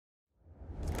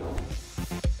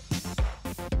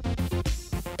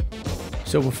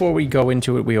So before we go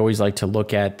into it, we always like to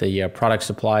look at the product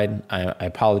supplied. I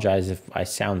apologize if I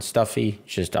sound stuffy.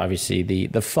 It's just obviously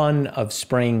the fun of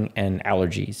spring and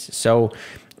allergies. So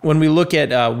when we look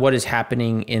at what is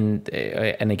happening in,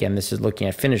 and again, this is looking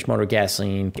at finished motor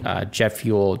gasoline, jet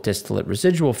fuel, distillate,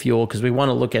 residual fuel, because we want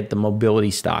to look at the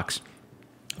mobility stocks.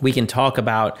 We can talk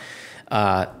about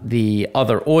the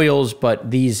other oils,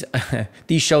 but these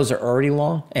shows are already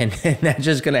long, and that's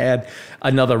just going to add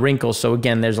another wrinkle. So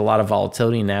again, there's a lot of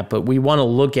volatility in that, but we want to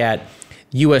look at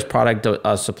U.S. product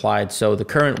supplied. So the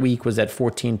current week was at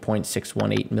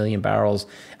 14.618 million barrels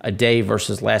a day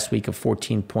versus last week of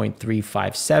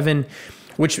 14.357.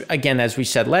 Which, again, as we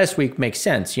said last week, makes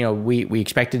sense. You know, we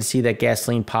expected to see that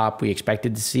gasoline pop. We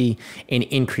expected to see an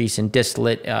increase in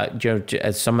distillate,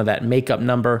 as some of that makeup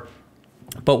number.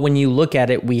 But when you look at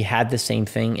it, we had the same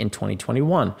thing in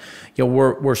 2021. You know,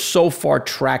 we're so far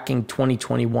tracking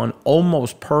 2021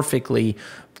 almost perfectly,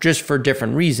 just for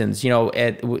different reasons. You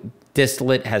know,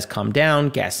 distillate has come down,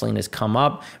 gasoline has come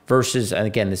up versus, and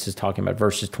again, this is talking about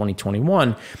versus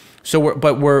 2021. So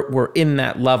we're in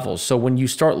that level. So when you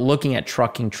start looking at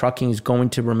trucking is going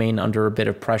to remain under a bit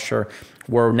of pressure.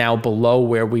 We're now below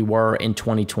where we were in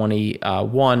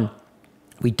 2021.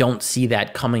 We don't see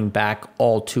that coming back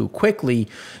all too quickly.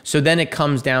 So then it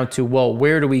comes down to, well,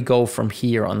 where do we go from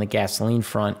here on the gasoline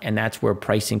front? And that's where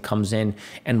pricing comes in,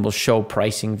 and we'll show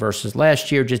pricing versus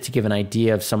last year just to give an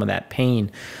idea of some of that pain.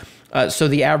 So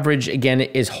the average, again,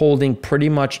 is holding pretty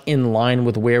much in line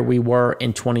with where we were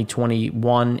in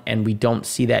 2021, and we don't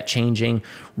see that changing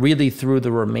really through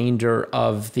the remainder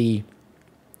of the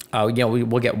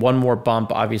we'll get one more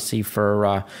bump, obviously,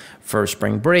 for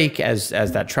spring break as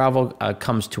that travel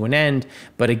comes to an end.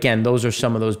 But again, those are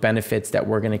some of those benefits that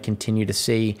we're going to continue to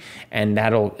see, and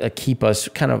that'll keep us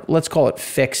kind of, let's call it,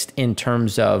 fixed in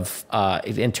terms of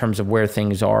where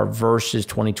things are versus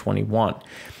 2021.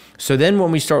 So then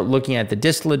when we start looking at the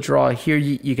distillate draw, here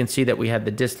you can see that we had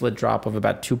the distillate drop of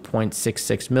about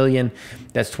 2.66 million.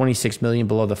 That's 26 million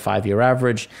below the 5-year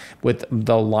average, with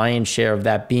the lion's share of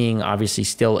that being obviously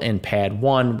still in pad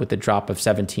 1, with the drop of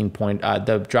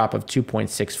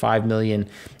 2.65 million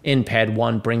in pad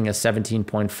 1, bringing us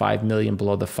 17.5 million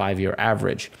below the 5-year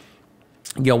average.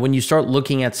 You know, when you start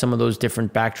looking at some of those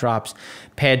different backdrops,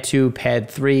 pad 2, pad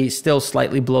 3, still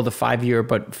slightly below the 5-year,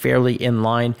 but fairly in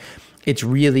line. It's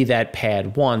really that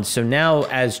pad 1. So now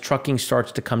as trucking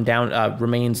starts to come down,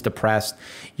 remains depressed,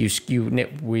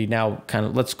 we now kind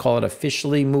of, let's call it,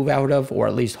 officially move out of, or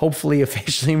at least hopefully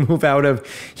officially move out of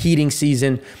heating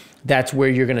season. That's where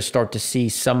you're going to start to see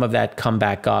some of that come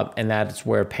back up, and that's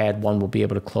where pad 1 will be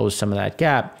able to close some of that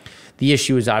gap. The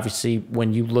issue is obviously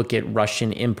when you look at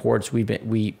Russian imports,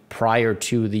 we prior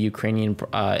to the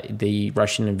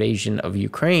Russian invasion of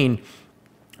Ukraine,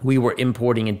 we were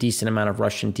importing a decent amount of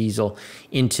Russian diesel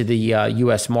into the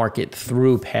U.S. market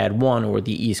through pad 1 or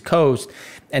the East Coast,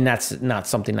 and that's not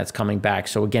something that's coming back.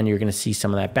 So again, you're going to see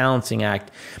some of that balancing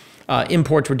act.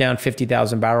 Imports were down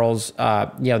 50,000 barrels.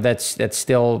 That's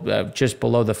still just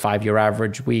below the 5-year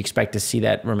average. We expect to see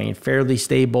that remain fairly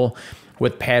stable,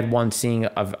 with pad 1 seeing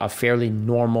a fairly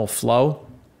normal flow.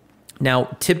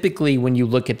 Now, typically, when you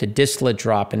look at the distillate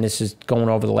drop, and this is going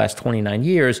over the last 29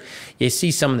 years, you see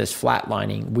some of this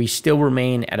flatlining. We still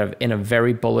remain in a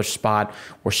very bullish spot.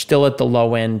 We're still at the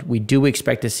low end. We do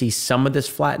expect to see some of this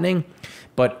flattening,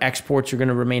 but exports are going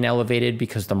to remain elevated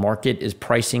because the market is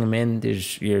pricing them in.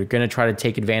 You're going to try to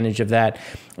take advantage of that.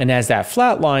 And as that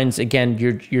flatlines, again,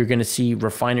 you're going to see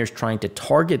refiners trying to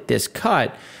target this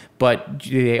cut, but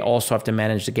they also have to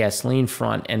manage the gasoline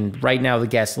front. And right now, the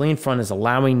gasoline front is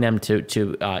allowing them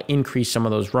to increase some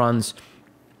of those runs.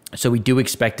 So we do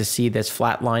expect to see this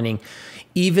flatlining,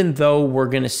 even though we're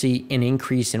going to see an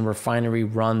increase in refinery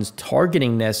runs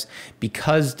targeting this,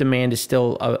 because demand is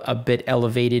still a bit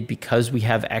elevated, because we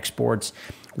have exports.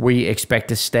 We expect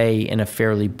to stay in a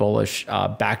fairly bullish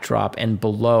backdrop and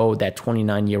below that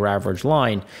 29-year average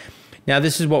line. Now,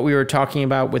 this is what we were talking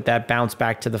about with that bounce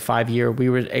back to the 5-year. We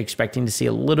were expecting to see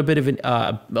a little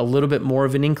bit more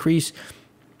of an increase.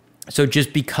 So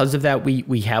just because of that,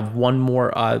 we have one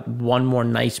more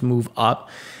nice move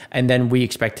up, and then we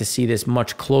expect to see this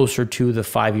much closer to the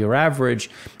 5-year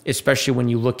average, especially when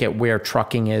you look at where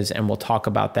trucking is, and we'll talk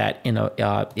about that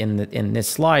in this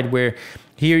slide, where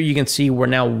here you can see we're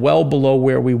now well below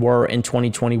where we were in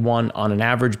 2021 on an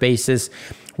average basis.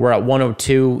 We're at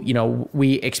 102. You know,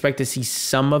 we expect to see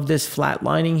some of this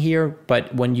flatlining here,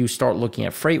 but when you start looking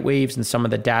at freight waves and some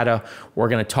of the data we're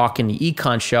going to talk in the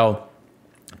econ show,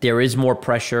 there is more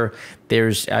pressure.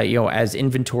 There's, as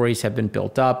inventories have been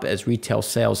built up, as retail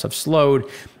sales have slowed,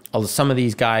 some of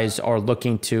these guys are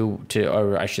looking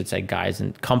or I should say guys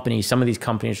and companies, some of these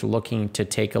companies are looking to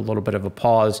take a little bit of a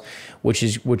pause,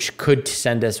 which could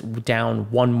send us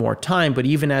down one more time. But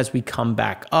even as we come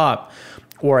back up,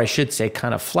 or I should say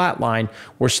kind of flatline,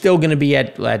 we're still going to be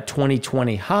at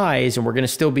 2020 highs, and we're going to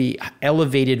still be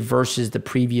elevated versus the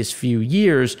previous few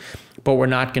years, but we're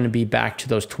not going to be back to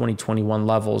those 2021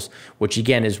 levels, which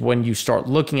again is when you start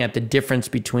looking at the difference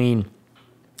between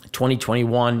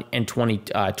 2021 and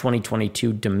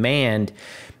 2022 demand.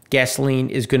 Gasoline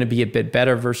is going to be a bit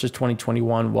better versus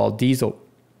 2021, while diesel,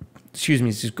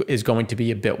 is going to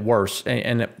be a bit worse.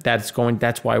 And that's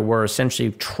why we're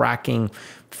essentially tracking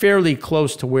fairly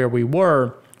close to where we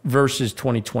were versus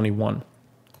 2021.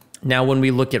 Now, when we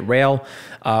look at rail,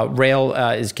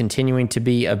 is continuing to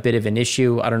be a bit of an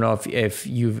issue. I don't know if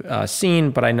you've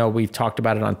seen, but I know we've talked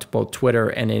about it on both Twitter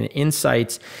and in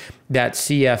Insights, that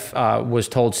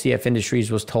CF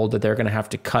Industries was told that they're going to have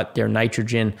to cut their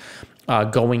nitrogen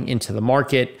going into the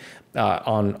market.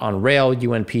 On rail,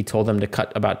 UNP told them to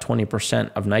cut about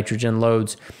 20% of nitrogen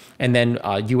loads. And then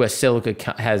US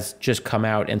Silica has just come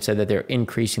out and said that they're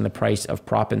increasing the price of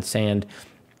prop and sand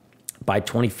by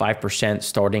 25%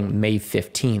 starting May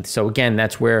 15th. So again,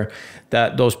 that's where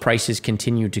those prices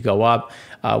continue to go up.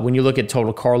 When you look at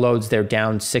total car loads, they're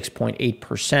down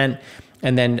 6.8%.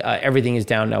 And then everything is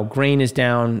down. Now grain is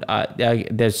down.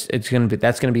 That's going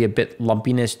to be a bit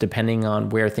lumpiness depending on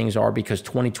where things are, because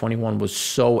 2021 was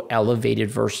so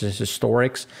elevated versus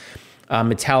historics.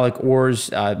 Metallic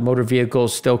ores, motor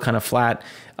vehicles still kind of flat.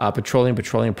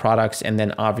 Petroleum products, and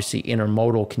then obviously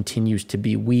intermodal continues to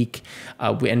be weak.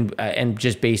 And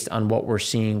just based on what we're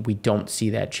seeing, we don't see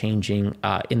that changing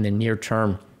in the near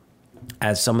term,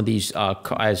 as some of these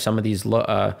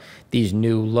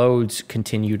new loads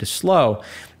continue to slow.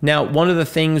 Now, one of the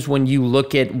things when you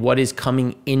look at what is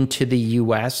coming into the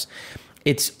U.S.,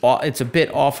 it's a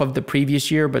bit off of the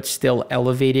previous year, but still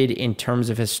elevated in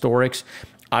terms of historics.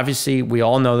 Obviously, we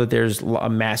all know that there's a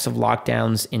massive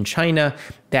lockdowns in China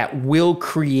that will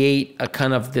create a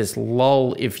kind of this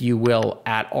lull, if you will,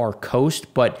 at our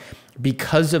coast. But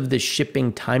because of the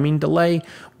shipping timing delay,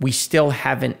 we still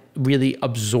haven't really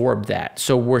absorbed that.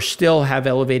 So we're still have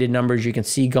elevated numbers. You can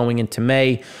see going into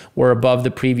May, we're above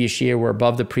the previous year, we're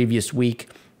above the previous week.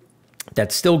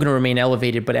 That's still going to remain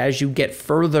elevated, but as you get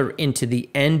further into the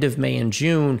end of May and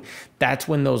June, that's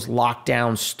when those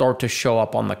lockdowns start to show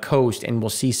up on the coast, and we'll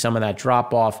see some of that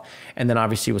drop off, and then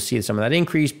obviously we'll see some of that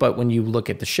increase. But when you look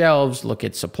at the shelves, look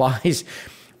at supplies,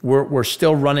 we're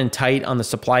still running tight on the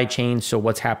supply chain. So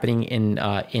what's happening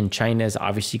in China is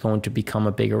obviously going to become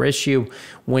a bigger issue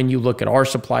when you look at our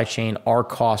supply chain, our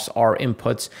costs, our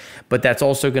inputs. But that's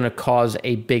also going to cause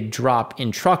a big drop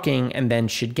in trucking, and then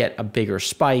should get a bigger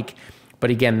spike. But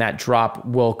again, that drop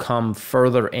will come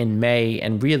further in May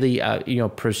and really,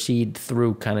 proceed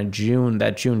through kind of June,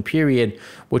 that June period,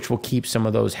 which will keep some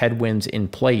of those headwinds in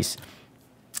place.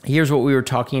 Here's what we were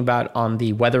talking about on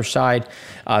the weather side.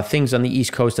 Things on the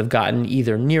East Coast have gotten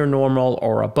either near normal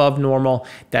or above normal.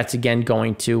 That's again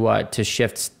going to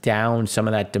shift down some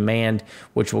of that demand,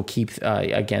 which will keep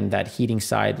again that heating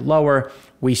side lower.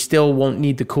 We still won't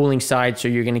need the cooling side, so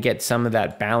you're going to get some of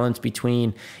that balance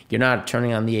between you're not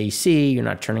turning on the AC, you're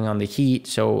not turning on the heat.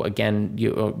 So again,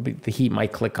 the heat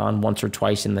might click on once or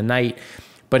twice in the night.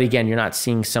 But again, you're not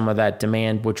seeing some of that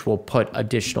demand, which will put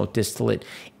additional distillate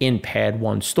in PADD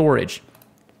 1 storage.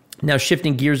 Now,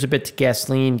 shifting gears a bit to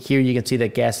gasoline, here you can see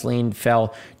that gasoline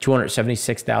fell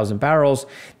 276,000 barrels.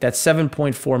 That's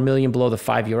 7.4 million below the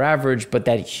 5-year average, but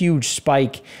that huge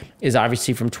spike is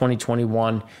obviously from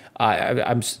 2021.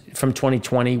 From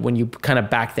 2020, when you kind of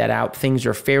back that out, things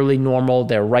are fairly normal.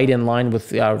 They're right in line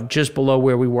with just below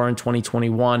where we were in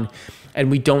 2021. And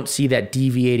we don't see that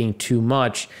deviating too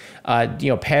much.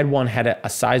 PADD 1 had a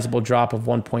sizable drop of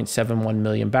 1.71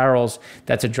 million barrels.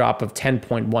 That's a drop of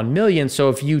 10.1 million. So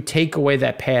if you take away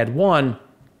that PADD 1,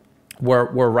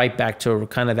 we're right back to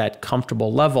kind of that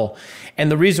comfortable level.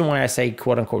 And the reason why I say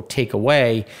quote unquote take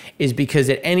away is because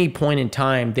at any point in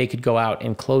time, they could go out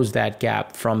and close that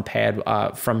gap from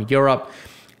from Europe.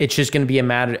 It's just going to be a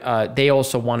matter, they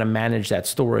also want to manage that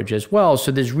storage as well.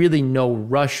 So there's really no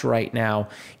rush right now,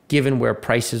 given where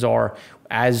prices are.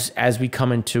 As we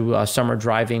come into summer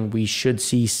driving, we should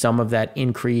see some of that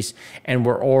increase, and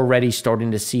we're already starting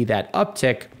to see that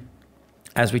uptick,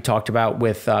 as we talked about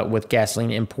with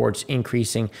gasoline imports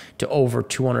increasing to over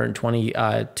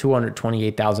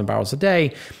 228,000 barrels a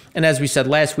day. And as we said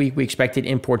last week, we expected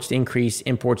imports to increase.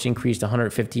 Imports increased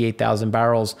 158,000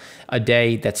 barrels a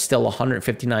day. That's still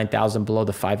 159,000 below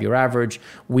the 5-year average.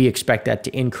 We expect that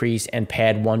to increase, and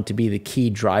PADD 1 to be the key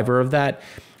driver of that.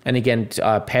 And again,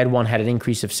 Pad 1 had an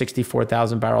increase of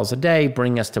 64,000 barrels a day,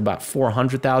 bringing us to about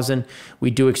 400,000. We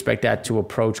do expect that to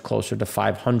approach closer to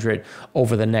 500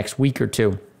 over the next week or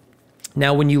two.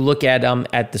 Now, when you look at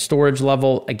the storage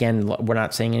level, again, we're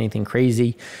not saying anything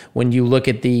crazy. When you look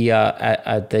at the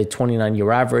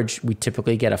 29-year average, we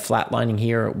typically get a flatlining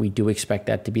here. We do expect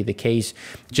that to be the case,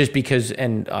 just because,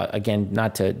 and again,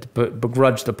 not to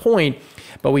begrudge the point,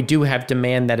 but we do have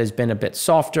demand that has been a bit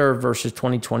softer versus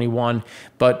 2021.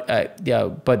 But at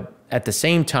the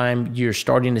same time, you're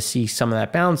starting to see some of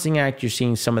that balancing act. You're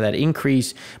seeing some of that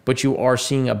increase, but you are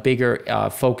seeing a bigger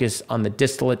focus on the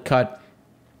distillate cut.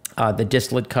 The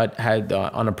distillate cut had,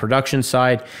 on a production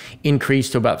side,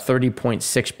 increased to about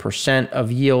 30.6%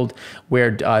 of yield, where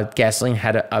gasoline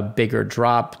had a bigger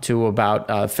drop to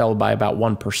about, fell by about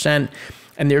 1%.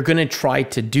 And they're going to try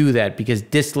to do that because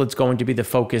distillate's going to be the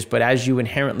focus. But as you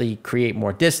inherently create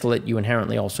more distillate, you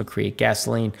inherently also create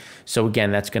gasoline. So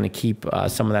again, that's going to keep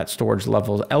some of that storage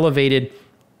levels elevated.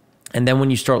 And then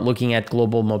when you start looking at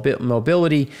global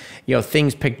mobility,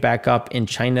 things picked back up in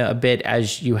China a bit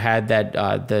as you had that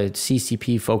the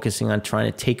CCP focusing on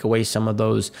trying to take away some of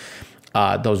those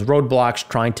roadblocks,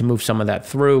 trying to move some of that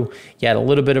through. You had a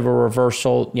little bit of a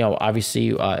reversal,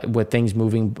 obviously with things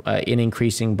moving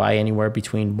increasing by anywhere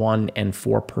between 1% and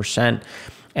 4%.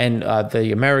 And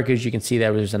the Americas, you can see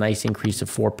there was a nice increase of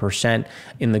 4%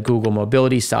 in the Google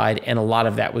mobility side. And a lot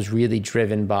of that was really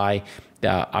driven by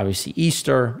obviously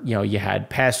Easter. You had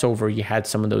Passover, you had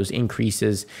some of those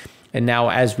increases. And now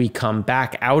as we come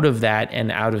back out of that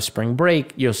and out of spring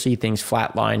break, you'll see things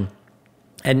flatline.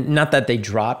 And not that they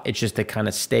drop, it's just they kind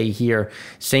of stay here.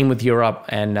 Same with Europe,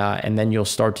 and then you'll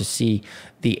start to see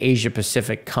the Asia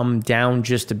Pacific come down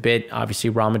just a bit. Obviously,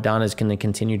 Ramadan is going to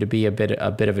continue to be a bit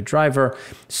of a driver.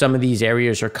 Some of these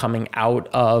areas are coming out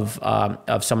of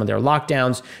some of their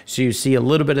lockdowns, so you see a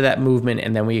little bit of that movement,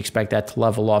 and then we expect that to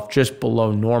level off just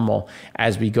below normal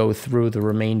as we go through the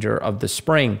remainder of the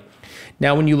spring.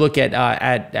 Now, when you look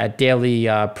at daily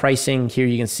pricing, here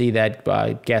you can see that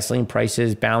gasoline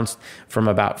prices bounced from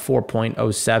about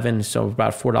 4.07, so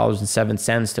about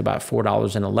 $4.07 to about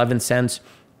 $4.11.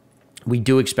 We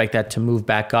do expect that to move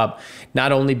back up,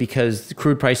 not only because the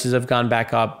crude prices have gone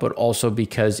back up, but also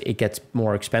because it gets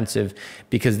more expensive,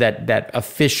 because that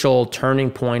official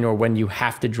turning point, or when you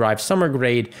have to drive summer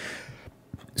grade,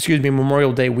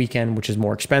 Memorial Day weekend, which is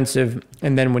more expensive.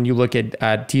 And then when you look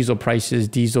at diesel prices,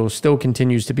 diesel still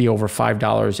continues to be over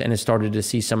 $5 and has started to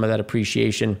see some of that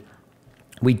appreciation.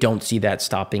 We don't see that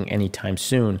stopping anytime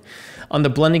soon. On the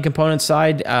blending component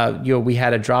side, we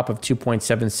had a drop of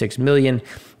 2.76 million.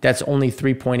 That's only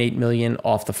 3.8 million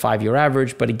off the 5-year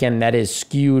average. But again, that is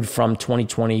skewed from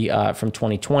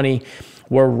 2020.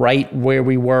 We're right where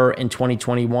we were in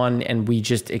 2021, and we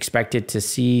just expected to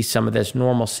see some of this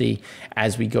normalcy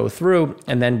as we go through,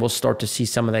 and then we'll start to see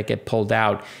some of that get pulled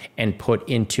out and put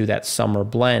into that summer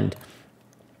blend.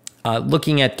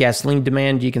 Looking at gasoline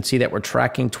demand, you can see that we're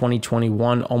tracking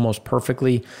 2021 almost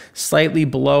perfectly, slightly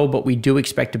below, but we do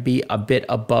expect to be a bit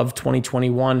above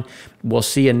 2021. We'll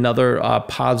see another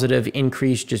positive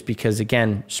increase just because,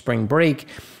 again, spring break.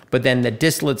 But then the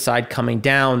distillate side coming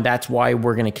down, that's why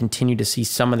we're going to continue to see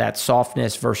some of that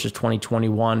softness versus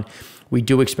 2021. We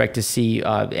do expect to see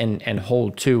and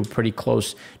hold to pretty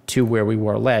close to where we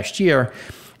were last year.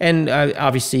 And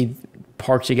obviously,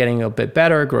 parks are getting a bit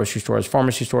better. Grocery stores,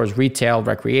 pharmacy stores, retail,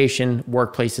 recreation,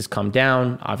 workplaces come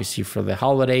down, obviously for the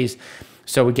holidays.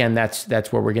 So again, that's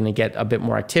where we're going to get a bit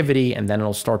more activity, and then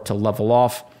it'll start to level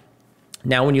off.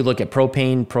 Now, when you look at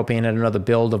propane had another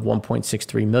build of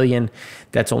 1.63 million.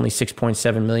 That's only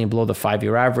 6.7 million below the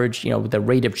 5-year average. The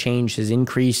rate of change has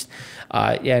increased,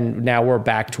 and now we're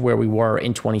back to where we were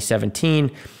in 2017.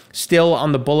 Still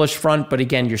on the bullish front, but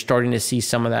again, you're starting to see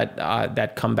some of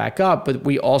that come back up. But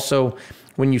we also,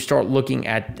 when you start looking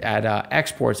at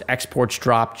exports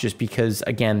dropped just because,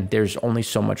 again, there's only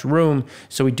so much room.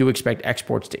 So we do expect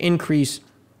exports to increase.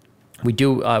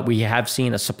 We have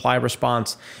seen a supply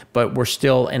response, but we're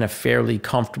still in a fairly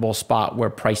comfortable spot where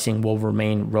pricing will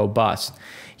remain robust.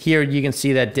 Here you can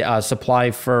see that supply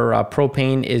for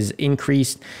propane is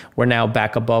increased. We're now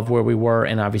back above where we were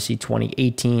in obviously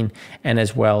 2018 and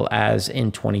as well as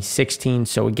in 2016.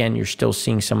 So again, you're still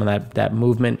seeing some of that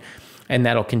movement, and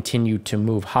that'll continue to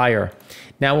move higher.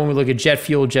 Now, when we look at jet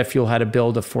fuel had a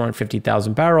build of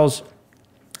 450,000 barrels.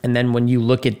 And then when you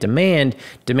look at demand,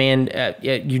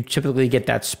 you typically get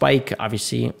that spike,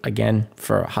 obviously, again,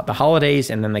 for the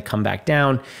holidays, and then they come back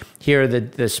down. Here,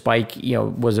 the spike,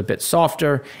 was a bit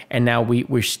softer, and now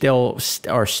we still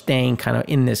are staying kind of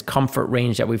in this comfort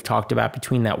range that we've talked about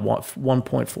between that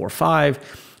 1.45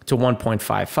 to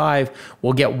 1.55.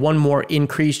 We'll get one more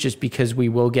increase just because we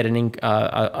will get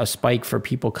a spike for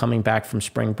people coming back from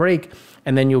spring break.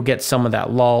 And then you'll get some of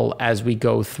that lull as we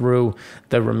go through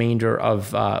the remainder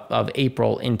of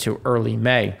April into early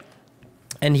May.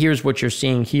 And here's what you're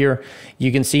seeing here.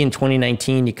 You can see in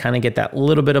 2019, you kind of get that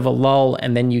little bit of a lull,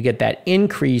 and then you get that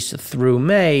increase through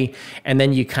May, and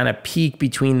then you kind of peak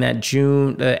between that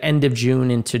end of June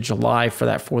into July for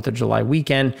that 4th of July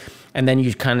weekend, and then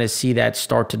you kind of see that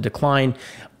start to decline.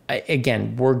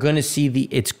 Again, we're going to see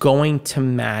it's going to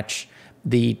match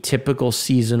the typical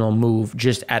seasonal move,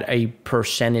 just at a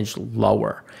percentage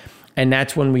lower. And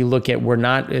that's when we look at,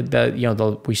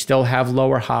 we still have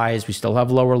lower highs, we still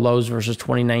have lower lows versus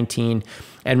 2019.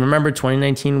 And remember,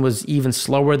 2019 was even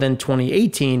slower than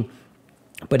 2018.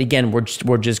 But again, we're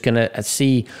just going to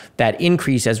see that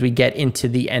increase as we get into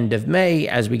the end of May,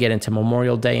 as we get into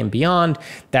Memorial Day and beyond.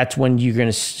 That's when you're going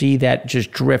to see that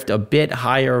just drift a bit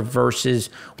higher versus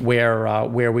where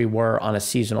we were on a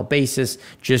seasonal basis,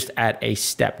 just at a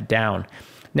step down.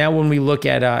 Now, when we look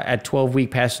at 12-week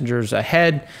passengers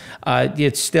ahead,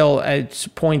 it's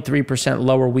 0.3%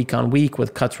 lower week on week,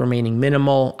 with cuts remaining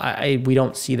minimal. We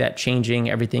don't see that changing.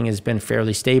 Everything has been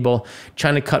fairly stable.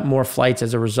 China cut more flights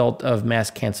as a result of mass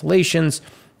cancellations.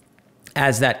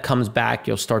 As that comes back,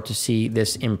 you'll start to see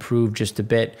this improve just a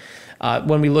bit.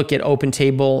 When we look at open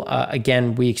table,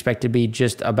 again, we expect to be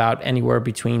just about anywhere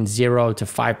between 0 to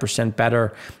 5%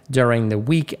 better during the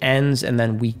weekends, and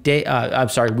then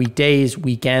weekdays,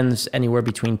 weekends, anywhere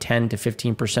between 10 to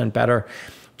 15% better,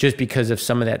 just because of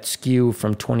some of that skew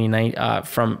from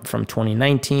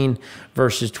 2019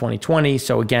 versus 2020.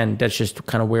 So again, that's just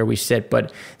kind of where we sit,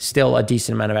 but still a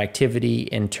decent amount of activity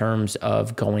in terms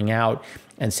of going out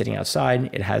and sitting outside.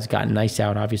 It has gotten nice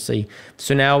out, obviously.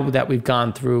 So now that we've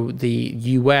gone through the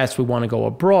US, we want to go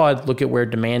abroad, look at where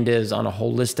demand is on a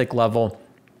holistic level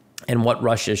and what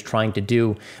Russia is trying to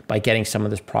do by getting some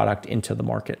of this product into the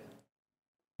market.